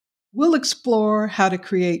We'll explore how to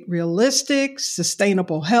create realistic,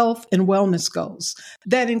 sustainable health and wellness goals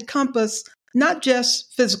that encompass not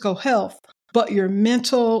just physical health, but your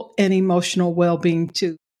mental and emotional well-being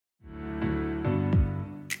too.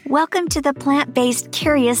 Welcome to the Plant-Based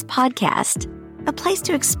Curious Podcast, a place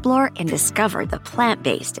to explore and discover the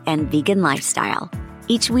plant-based and vegan lifestyle.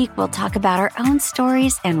 Each week, we'll talk about our own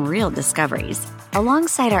stories and real discoveries,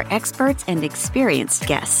 alongside our experts and experienced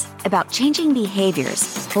guests about changing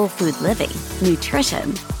behaviors, whole food living,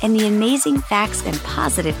 nutrition, and the amazing facts and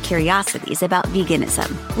positive curiosities about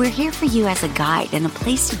veganism. We're here for you as a guide and a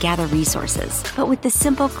place to gather resources. But with the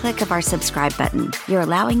simple click of our subscribe button, you're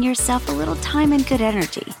allowing yourself a little time and good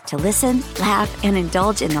energy to listen, laugh, and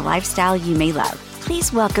indulge in the lifestyle you may love.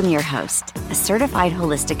 Please welcome your host, a certified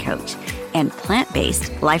holistic coach and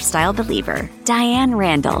plant-based lifestyle believer, Diane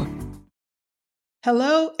Randall.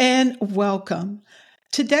 Hello and welcome.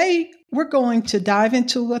 Today, we're going to dive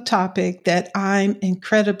into a topic that I'm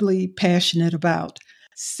incredibly passionate about: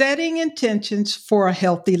 setting intentions for a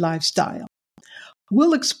healthy lifestyle.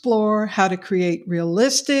 We'll explore how to create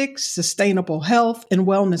realistic, sustainable health and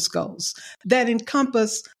wellness goals that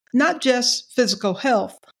encompass not just physical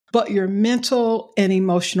health, but your mental and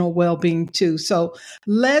emotional well-being too. So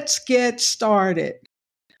let's get started.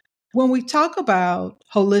 When we talk about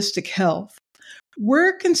holistic health,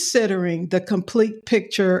 we're considering the complete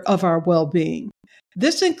picture of our well-being.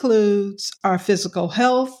 This includes our physical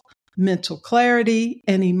health, mental clarity,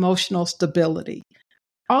 and emotional stability,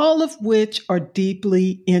 all of which are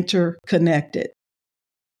deeply interconnected.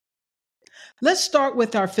 Let's start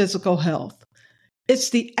with our physical health.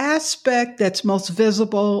 It's the aspect that's most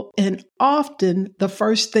visible and often the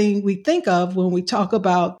first thing we think of when we talk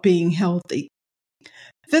about being healthy.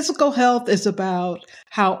 Physical health is about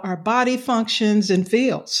how our body functions and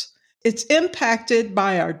feels. It's impacted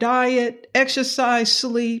by our diet, exercise,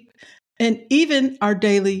 sleep, and even our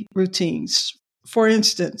daily routines. For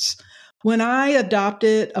instance, when I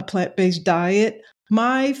adopted a plant-based diet,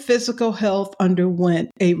 my physical health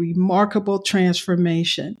underwent a remarkable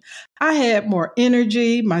transformation. I had more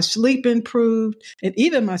energy, my sleep improved, and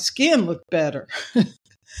even my skin looked better.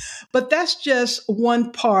 But that's just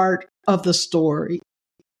one part of the story.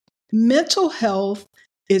 Mental health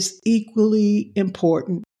is equally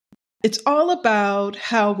important. It's all about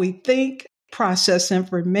how we think, process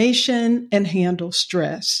information, and handle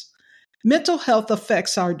stress. Mental health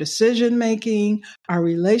affects our decision-making, our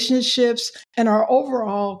relationships, and our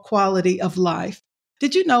overall quality of life.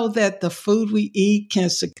 Did you know that the food we eat can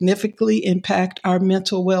significantly impact our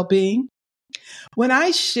mental well-being? When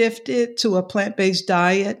I shifted to a plant-based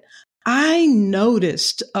diet, I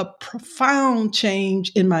noticed a profound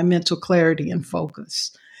change in my mental clarity and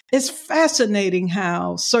focus. It's fascinating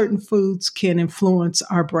how certain foods can influence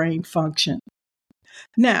our brain function.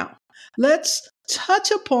 Now, let's touch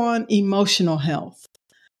upon emotional health.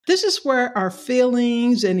 This is where our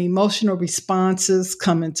feelings and emotional responses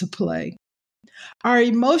come into play. Our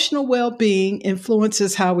emotional well-being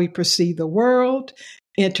influences how we perceive the world,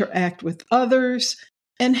 interact with others,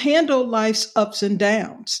 and handle life's ups and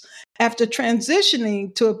downs. After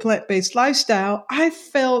transitioning to a plant-based lifestyle, I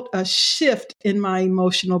felt a shift in my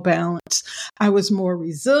emotional balance. I was more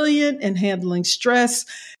resilient in handling stress,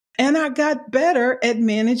 and I got better at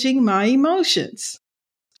managing my emotions.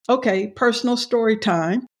 Okay, personal story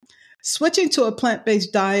time. Switching to a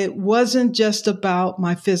plant-based diet wasn't just about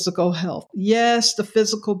my physical health. Yes, the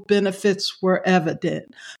physical benefits were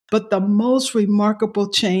evident, but the most remarkable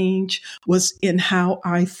change was in how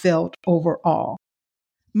I felt overall.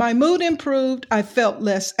 My mood improved, I felt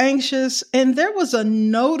less anxious, and there was a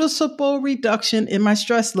noticeable reduction in my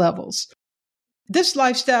stress levels. This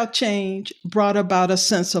lifestyle change brought about a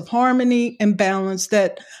sense of harmony and balance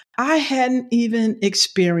that I hadn't even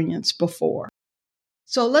experienced before.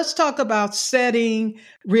 So let's talk about setting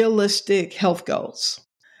realistic health goals.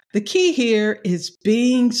 The key here is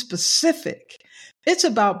being specific. It's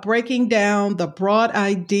about breaking down the broad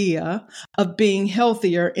idea of being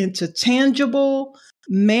healthier into tangible,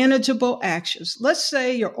 manageable actions. Let's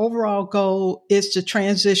say your overall goal is to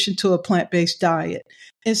transition to a plant-based diet.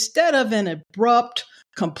 Instead of an abrupt,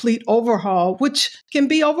 complete overhaul, which can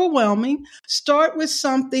be overwhelming, start with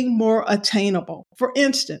something more attainable. For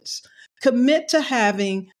instance, commit to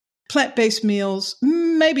having plant-based meals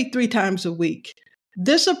maybe 3 times a week.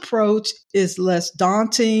 This approach is less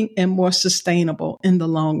daunting and more sustainable in the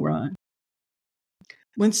long run.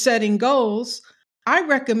 When setting goals, I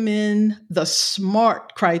recommend the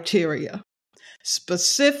SMART criteria: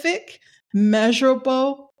 specific,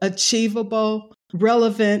 measurable, achievable,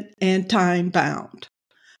 relevant, and time-bound.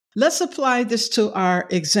 Let's apply this to our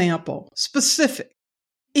example. Specific.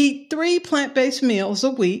 Eat 3 plant-based meals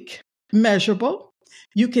a week, measurable.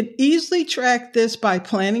 You can easily track this by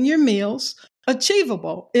planning your meals.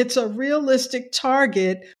 Achievable. It's a realistic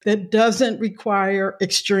target that doesn't require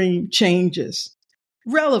extreme changes.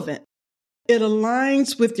 Relevant. It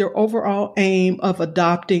aligns with your overall aim of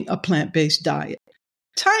adopting a plant-based diet.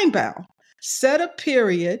 Time-bound. Set a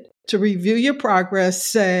period to review your progress,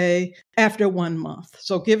 say, after 1 month.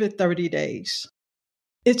 So give it 30 days.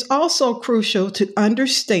 It's also crucial to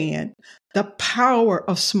understand the power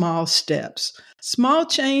of small steps. Small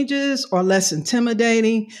changes are less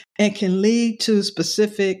intimidating and can lead to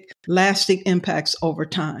specific, lasting impacts over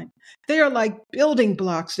time. They are like building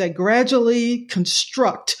blocks that gradually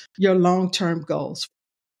construct your long-term goals.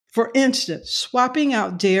 For instance, swapping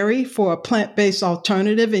out dairy for a plant-based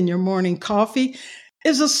alternative in your morning coffee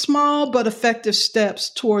is a small but effective step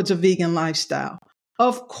towards a vegan lifestyle.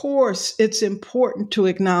 Of course, it's important to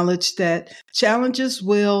acknowledge that challenges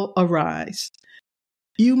will arise.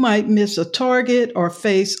 You might miss a target or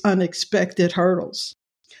face unexpected hurdles.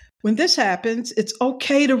 When this happens, it's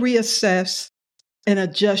okay to reassess and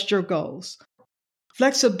adjust your goals.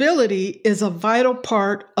 Flexibility is a vital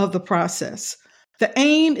part of the process. The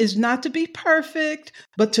aim is not to be perfect,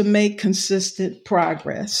 but to make consistent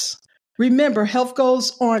progress. Remember, health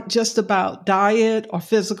goals aren't just about diet or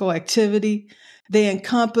physical activity. They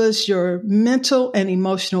encompass your mental and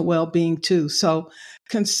emotional well-being too. So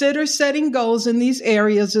consider setting goals in these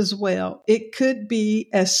areas as well. It could be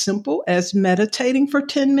as simple as meditating for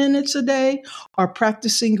 10 minutes a day or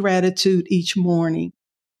practicing gratitude each morning.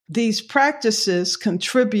 These practices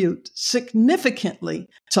contribute significantly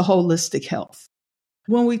to holistic health.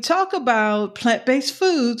 When we talk about plant-based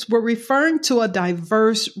foods, we're referring to a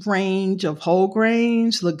diverse range of whole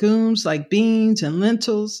grains, legumes like beans and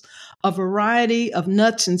lentils, a variety of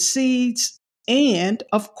nuts and seeds, and,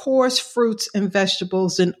 of course, fruits and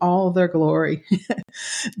vegetables in all their glory.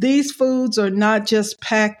 These foods are not just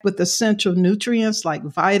packed with essential nutrients like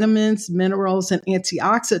vitamins, minerals, and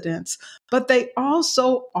antioxidants, but they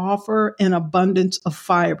also offer an abundance of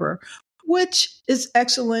fiber, which is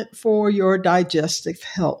excellent for your digestive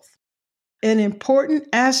health. An important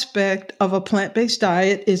aspect of a plant-based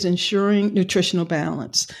diet is ensuring nutritional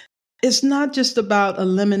balance. It's not just about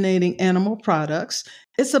eliminating animal products.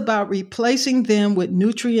 It's about replacing them with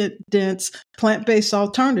nutrient-dense plant-based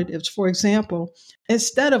alternatives. For example,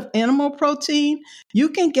 instead of animal protein, you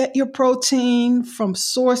can get your protein from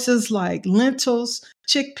sources like lentils,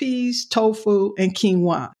 chickpeas, tofu, and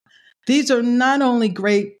quinoa. These are not only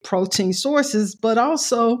great protein sources, but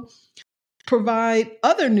also provide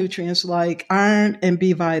other nutrients like iron and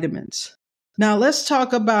B vitamins. Now let's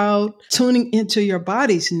talk about tuning into your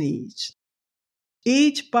body's needs.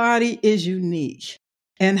 Each body is unique,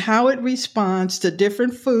 and how it responds to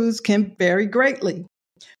different foods can vary greatly.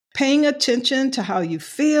 Paying attention to how you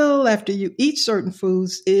feel after you eat certain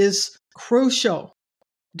foods is crucial.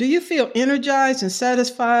 Do you feel energized and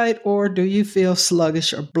satisfied, or do you feel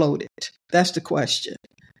sluggish or bloated? That's the question.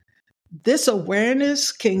 This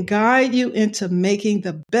awareness can guide you into making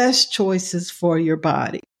the best choices for your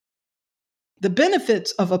body. The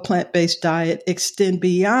benefits of a plant-based diet extend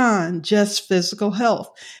beyond just physical health.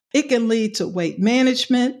 It can lead to weight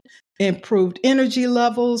management, improved energy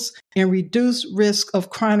levels, and reduced risk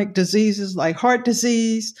of chronic diseases like heart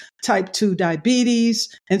disease, type 2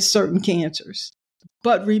 diabetes, and certain cancers.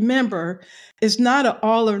 But remember, it's not an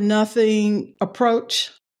all or nothing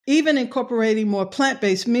approach. Even incorporating more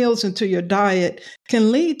plant-based meals into your diet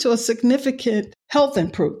can lead to a significant health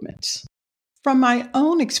improvements. From my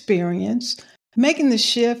own experience, making the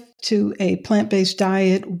shift to a plant-based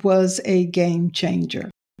diet was a game changer.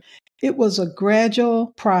 It was a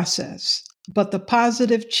gradual process, but the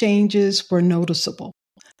positive changes were noticeable.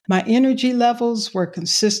 My energy levels were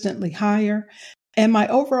consistently higher, and my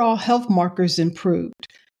overall health markers improved.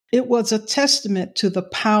 It was a testament to the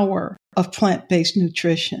power of plant-based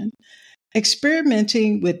nutrition.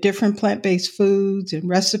 Experimenting with different plant-based foods and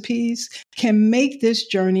recipes can make this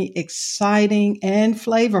journey exciting and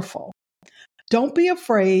flavorful. Don't be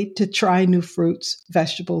afraid to try new fruits,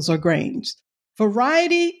 vegetables, or grains.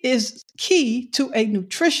 Variety is key to a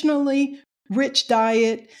nutritionally rich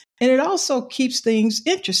diet, and it also keeps things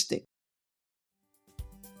interesting.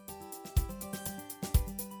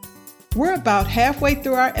 We're about halfway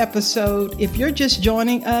through our episode. If you're just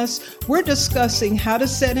joining us, we're discussing how to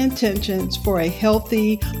set intentions for a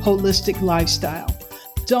healthy, holistic lifestyle.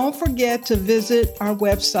 Don't forget to visit our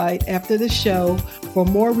website after the show for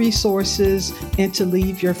more resources and to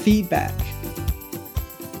leave your feedback.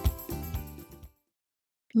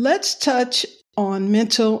 Let's touch on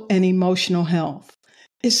mental and emotional health.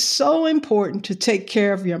 It's so important to take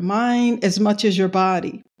care of your mind as much as your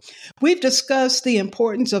body. We've discussed the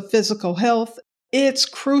importance of physical health. It's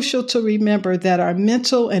crucial to remember that our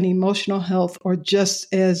mental and emotional health are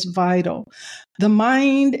just as vital. The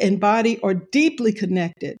mind and body are deeply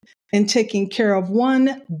connected, and taking care of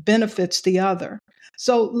one benefits the other.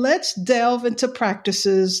 So let's delve into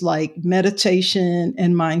practices like meditation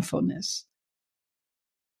and mindfulness.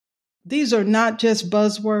 These are not just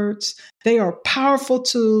buzzwords. They are powerful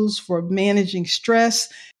tools for managing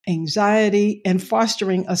stress, anxiety, and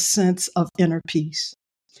fostering a sense of inner peace.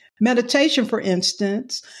 Meditation, for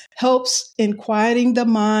instance, helps in quieting the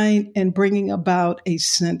mind and bringing about a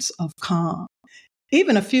sense of calm.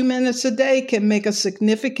 Even a few minutes a day can make a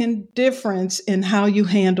significant difference in how you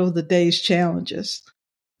handle the day's challenges.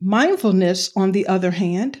 Mindfulness, on the other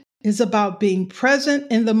hand, is about being present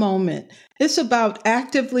in the moment. It's about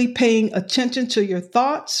actively paying attention to your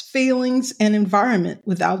thoughts, feelings, and environment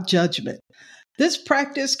without judgment. This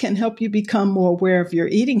practice can help you become more aware of your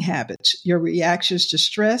eating habits, your reactions to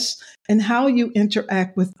stress, and how you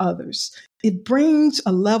interact with others. It brings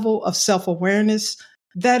a level of self-awareness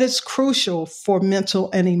that is crucial for mental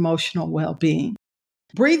and emotional well-being.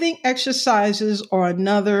 Breathing exercises are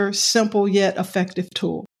another simple yet effective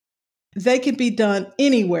tool. They can be done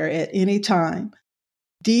anywhere at any time.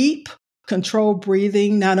 Deep, controlled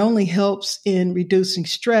breathing not only helps in reducing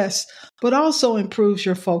stress, but also improves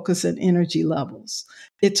your focus and energy levels.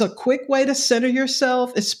 It's a quick way to center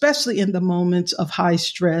yourself, especially in the moments of high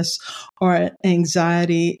stress or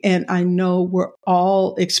anxiety. And I know we're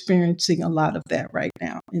all experiencing a lot of that right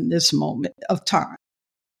now in this moment of time.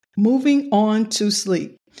 Moving on to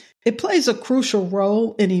sleep. It plays a crucial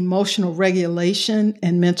role in emotional regulation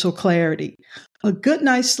and mental clarity. A good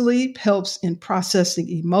night's sleep helps in processing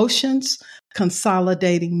emotions,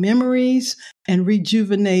 consolidating memories, and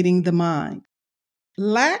rejuvenating the mind.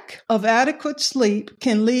 Lack of adequate sleep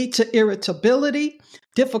can lead to irritability,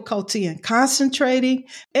 difficulty in concentrating,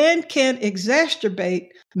 and can exacerbate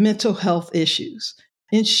mental health issues.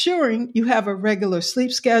 Ensuring you have a regular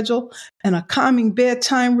sleep schedule and a calming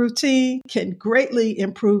bedtime routine can greatly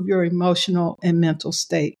improve your emotional and mental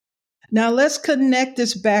state. Now let's connect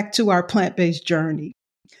this back to our plant-based journey.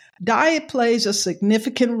 Diet plays a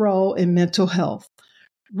significant role in mental health.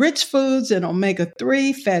 Rich foods in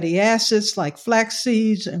omega-3 fatty acids like flax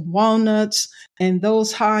seeds and walnuts, and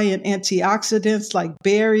those high in antioxidants like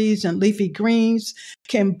berries and leafy greens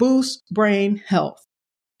can boost brain health.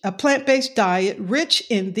 A plant-based diet rich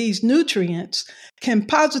in these nutrients can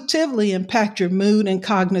positively impact your mood and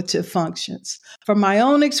cognitive functions. From my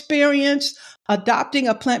own experience, adopting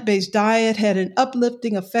a plant-based diet had an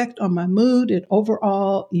uplifting effect on my mood and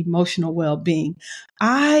overall emotional well-being.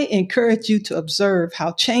 I encourage you to observe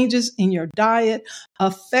how changes in your diet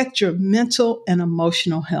affect your mental and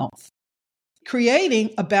emotional health. Creating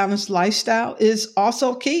a balanced lifestyle is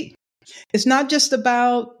also key. It's not just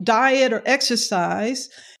about diet or exercise.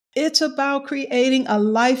 It's about creating a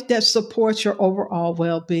life that supports your overall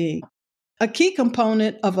well-being. A key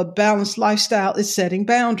component of a balanced lifestyle is setting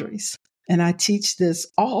boundaries. And I teach this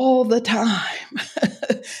all the time.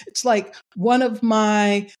 It's like one of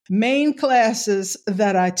my main classes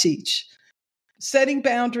that I teach. Setting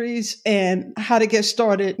boundaries and how to get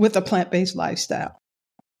started with a plant-based lifestyle.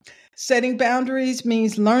 Setting boundaries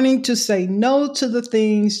means learning to say no to the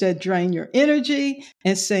things that drain your energy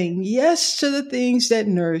and saying yes to the things that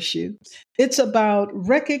nourish you. It's about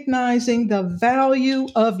recognizing the value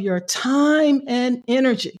of your time and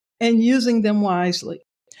energy and using them wisely.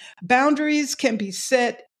 Boundaries can be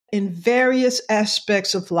set in various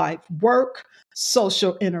aspects of life, work,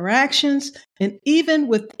 social interactions, and even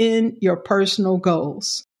within your personal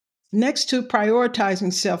goals. Next to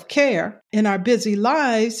prioritizing self-care in our busy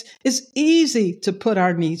lives, it's easy to put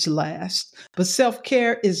our needs last. But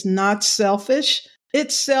self-care is not selfish,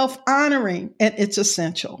 it's self-honoring, and it's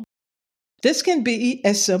essential. This can be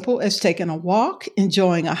as simple as taking a walk,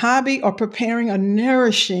 enjoying a hobby, or preparing a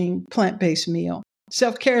nourishing plant-based meal.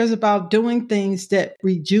 Self-care is about doing things that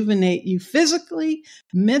rejuvenate you physically,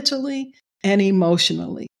 mentally, and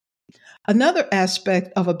emotionally. Another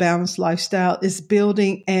aspect of a balanced lifestyle is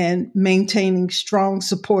building and maintaining strong,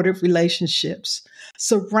 supportive relationships.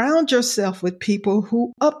 Surround yourself with people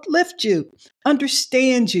who uplift you,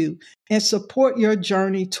 understand you, and support your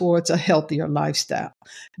journey towards a healthier lifestyle.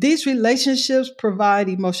 These relationships provide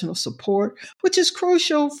emotional support, which is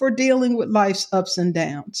crucial for dealing with life's ups and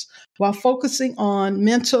downs. While focusing on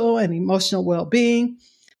mental and emotional well-being,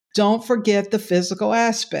 don't forget the physical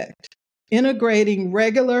aspect. Integrating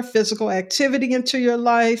regular physical activity into your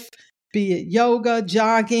life, be it yoga,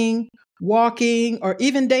 jogging, walking, or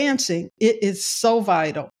even dancing. It is so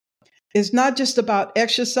vital. It's not just about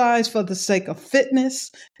exercise for the sake of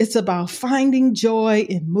fitness. It's about finding joy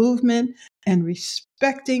in movement and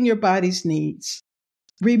respecting your body's needs.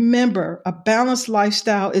 Remember, a balanced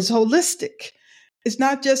lifestyle is holistic. It's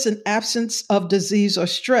not just an absence of disease or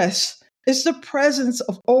stress. It's the presence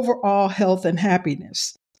of overall health and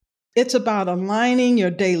happiness. It's about aligning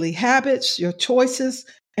your daily habits, your choices,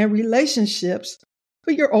 and relationships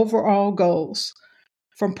with your overall goals.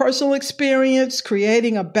 From personal experience,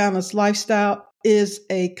 creating a balanced lifestyle is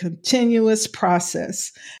a continuous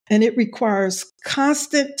process, and it requires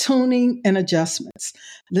constant tuning and adjustments.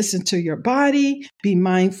 Listen to your body, be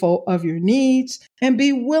mindful of your needs, and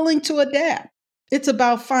be willing to adapt. It's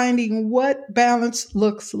about finding what balance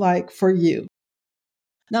looks like for you.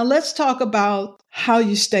 Now, let's talk about how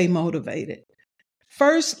you stay motivated.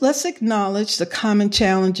 First, let's acknowledge the common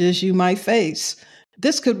challenges you might face.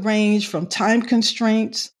 This could range from time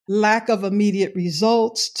constraints, lack of immediate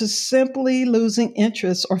results, to simply losing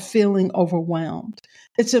interest or feeling overwhelmed.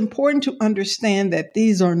 It's important to understand that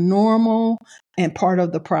these are normal and part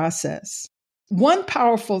of the process. One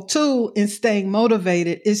powerful tool in staying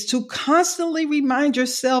motivated is to constantly remind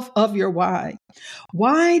yourself of your why.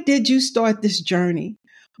 Why did you start this journey?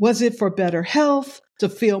 Was it for better health, to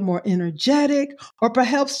feel more energetic, or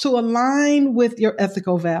perhaps to align with your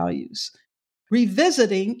ethical values?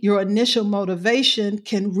 Revisiting your initial motivation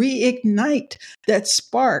can reignite that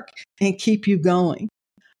spark and keep you going.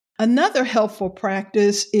 Another helpful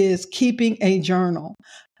practice is keeping a journal.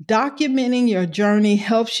 Documenting your journey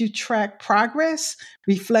helps you track progress,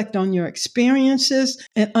 reflect on your experiences,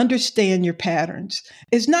 and understand your patterns.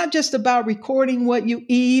 It's not just about recording what you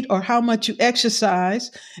eat or how much you exercise.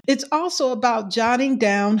 It's also about jotting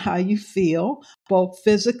down how you feel, both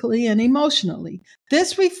physically and emotionally.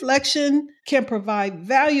 This reflection can provide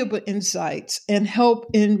valuable insights and help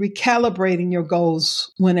in recalibrating your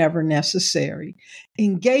goals whenever necessary.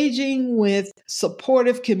 Engaging with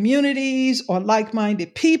supportive communities or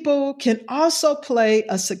like-minded people can also play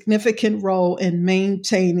a significant role in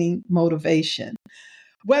maintaining motivation.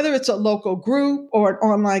 Whether it's a local group or an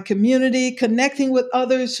online community, connecting with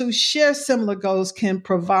others who share similar goals can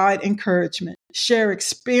provide encouragement, share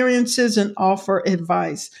experiences, and offer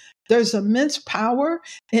advice. There's immense power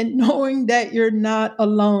in knowing that you're not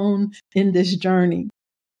alone in this journey.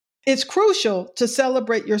 It's crucial to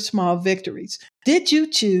celebrate your small victories. Did you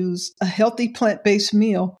choose a healthy plant-based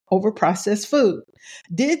meal over processed food?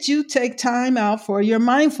 Did you take time out for your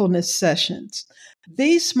mindfulness sessions?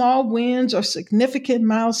 These small wins are significant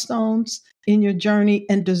milestones in your journey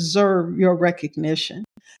and deserve your recognition.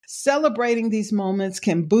 Celebrating these moments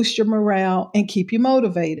can boost your morale and keep you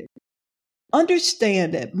motivated.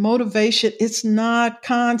 Understand that motivation is not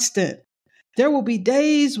constant. There will be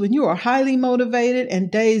days when you are highly motivated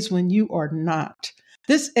and days when you are not.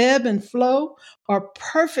 This ebb and flow are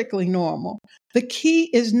perfectly normal. The key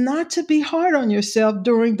is not to be hard on yourself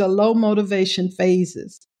during the low motivation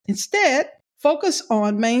phases. Instead, focus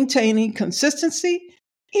on maintaining consistency,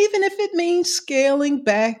 even if it means scaling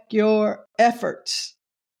back your efforts.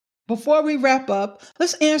 Before we wrap up,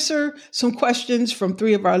 let's answer some questions from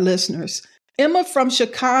 3 of our listeners. Emma from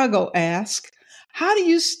Chicago asks, how do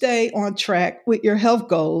you stay on track with your health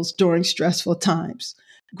goals during stressful times?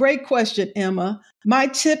 Great question, Emma. My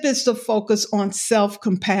tip is to focus on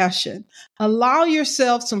self-compassion. Allow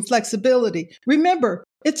yourself some flexibility. Remember,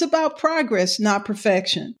 it's about progress, not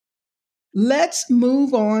perfection. Let's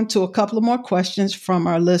move on to a couple of more questions from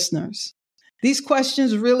our listeners. These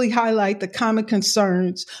questions really highlight the common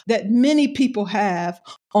concerns that many people have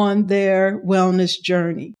on their wellness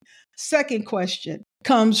journey. Second question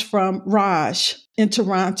comes from Raj in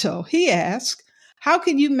Toronto. He asks, how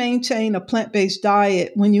can you maintain a plant-based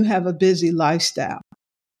diet when you have a busy lifestyle?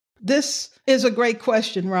 This is a great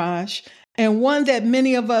question, Raj, and one that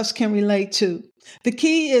many of us can relate to. The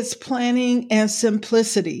key is planning and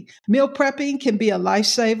simplicity. Meal prepping can be a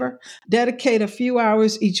lifesaver. Dedicate a few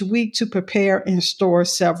hours each week to prepare and store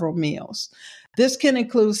several meals. This can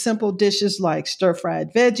include simple dishes like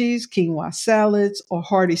stir-fried veggies, quinoa salads, or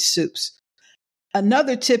hearty soups.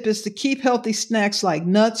 Another tip is to keep healthy snacks like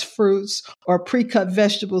nuts, fruits, or pre-cut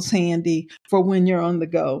vegetables handy for when you're on the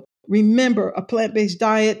go. Remember, a plant-based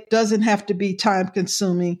diet doesn't have to be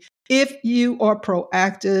time-consuming if you are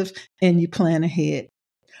proactive and you plan ahead.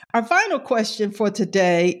 Our final question for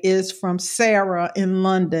today is from Sarah in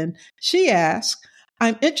London. She asks,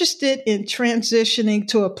 I'm interested in transitioning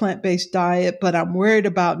to a plant-based diet, but I'm worried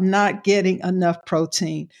about not getting enough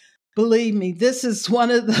protein. Believe me, this is one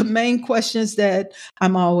of the main questions that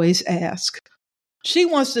I'm always asked. She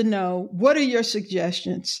wants to know, what are your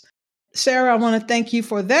suggestions? Sarah, I want to thank you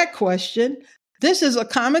for that question. This is a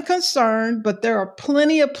common concern, but there are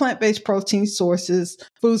plenty of plant-based protein sources.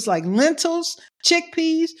 Foods like lentils,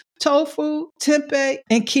 chickpeas, tofu, tempeh,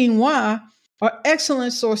 and quinoa are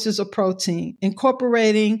excellent sources of protein.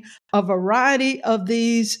 Incorporating a variety of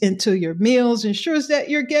these into your meals ensures that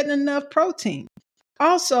you're getting enough protein.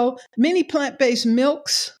 Also, many plant-based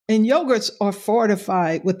milks and yogurts are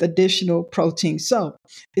fortified with additional protein. So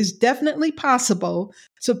it's definitely possible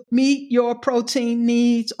to meet your protein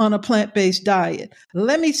needs on a plant-based diet.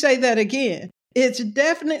 Let me say that again. It's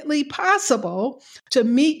definitely possible to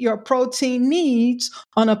meet your protein needs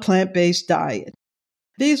on a plant-based diet.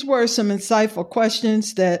 These were some insightful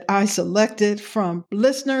questions that I selected from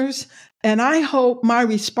listeners, and I hope my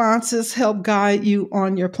responses help guide you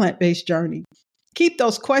on your plant-based journey. Keep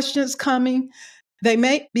those questions coming. They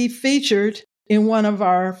may be featured in one of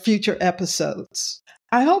our future episodes.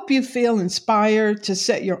 I hope you feel inspired to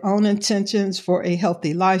set your own intentions for a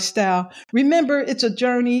healthy lifestyle. Remember, it's a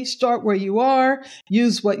journey. Start where you are,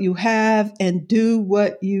 use what you have, and do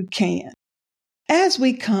what you can. As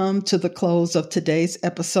we come to the close of today's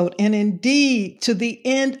episode, and indeed to the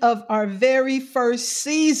end of our very first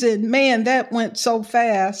season, man, that went so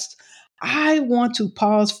fast, I want to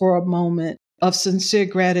pause for a moment of sincere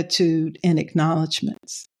gratitude and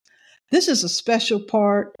acknowledgments. This is a special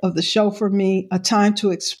part of the show for me, a time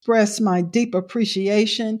to express my deep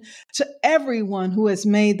appreciation to everyone who has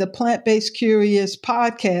made the Plant-Based Curious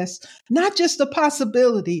podcast not just a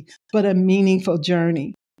possibility, but a meaningful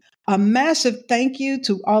journey. A massive thank you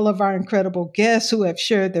to all of our incredible guests who have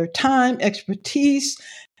shared their time, expertise,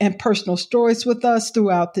 and personal stories with us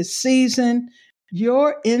throughout this season.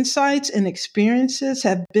 Your insights and experiences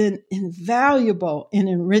have been invaluable in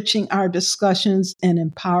enriching our discussions and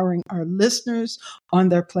empowering our listeners on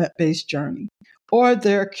their plant-based journey or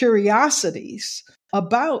their curiosities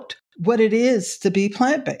about what it is to be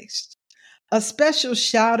plant-based. A special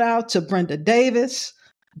shout out to Brenda Davis,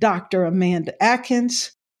 Dr. Amanda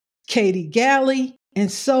Atkins, Katie Galley,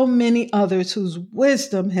 and so many others whose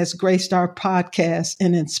wisdom has graced our podcast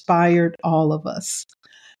and inspired all of us.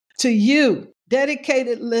 To you,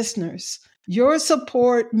 dedicated listeners, your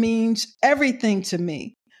support means everything to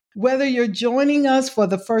me. Whether you're joining us for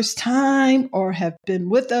the first time or have been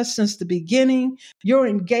with us since the beginning, your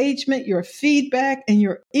engagement, your feedback, and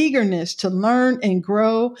your eagerness to learn and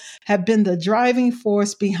grow have been the driving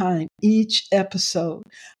force behind each episode.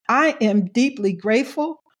 I am deeply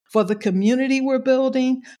grateful for the community we're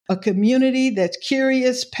building, a community that's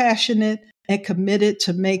curious, passionate, and committed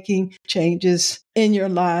to making changes in your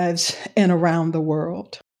lives and around the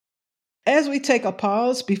world. As we take a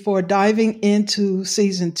pause before diving into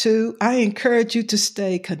season 2, I encourage you to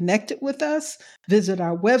stay connected with us. Visit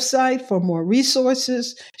our website for more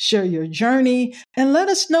resources, share your journey, and let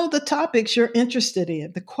us know the topics you're interested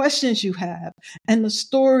in, the questions you have, and the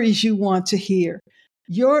stories you want to hear.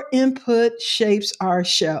 Your input shapes our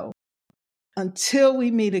show. Until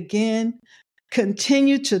we meet again,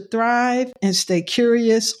 continue to thrive and stay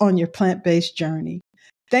curious on your plant-based journey.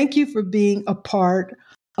 Thank you for being a part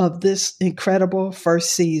of this incredible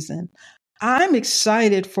first season. I'm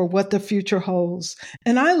excited for what the future holds,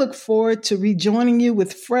 and I look forward to rejoining you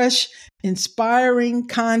with fresh, inspiring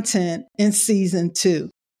content in season 2.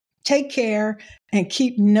 Take care and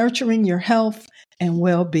keep nurturing your health and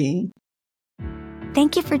well-being.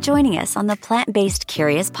 Thank you for joining us on the Plant-Based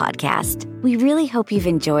Curious podcast. We really hope you've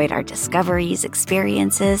enjoyed our discoveries,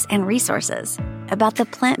 experiences, and resources about the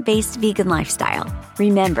plant-based vegan lifestyle.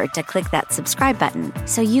 Remember to click that subscribe button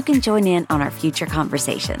so you can join in on our future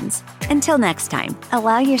conversations. Until next time,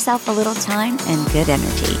 allow yourself a little time and good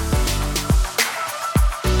energy.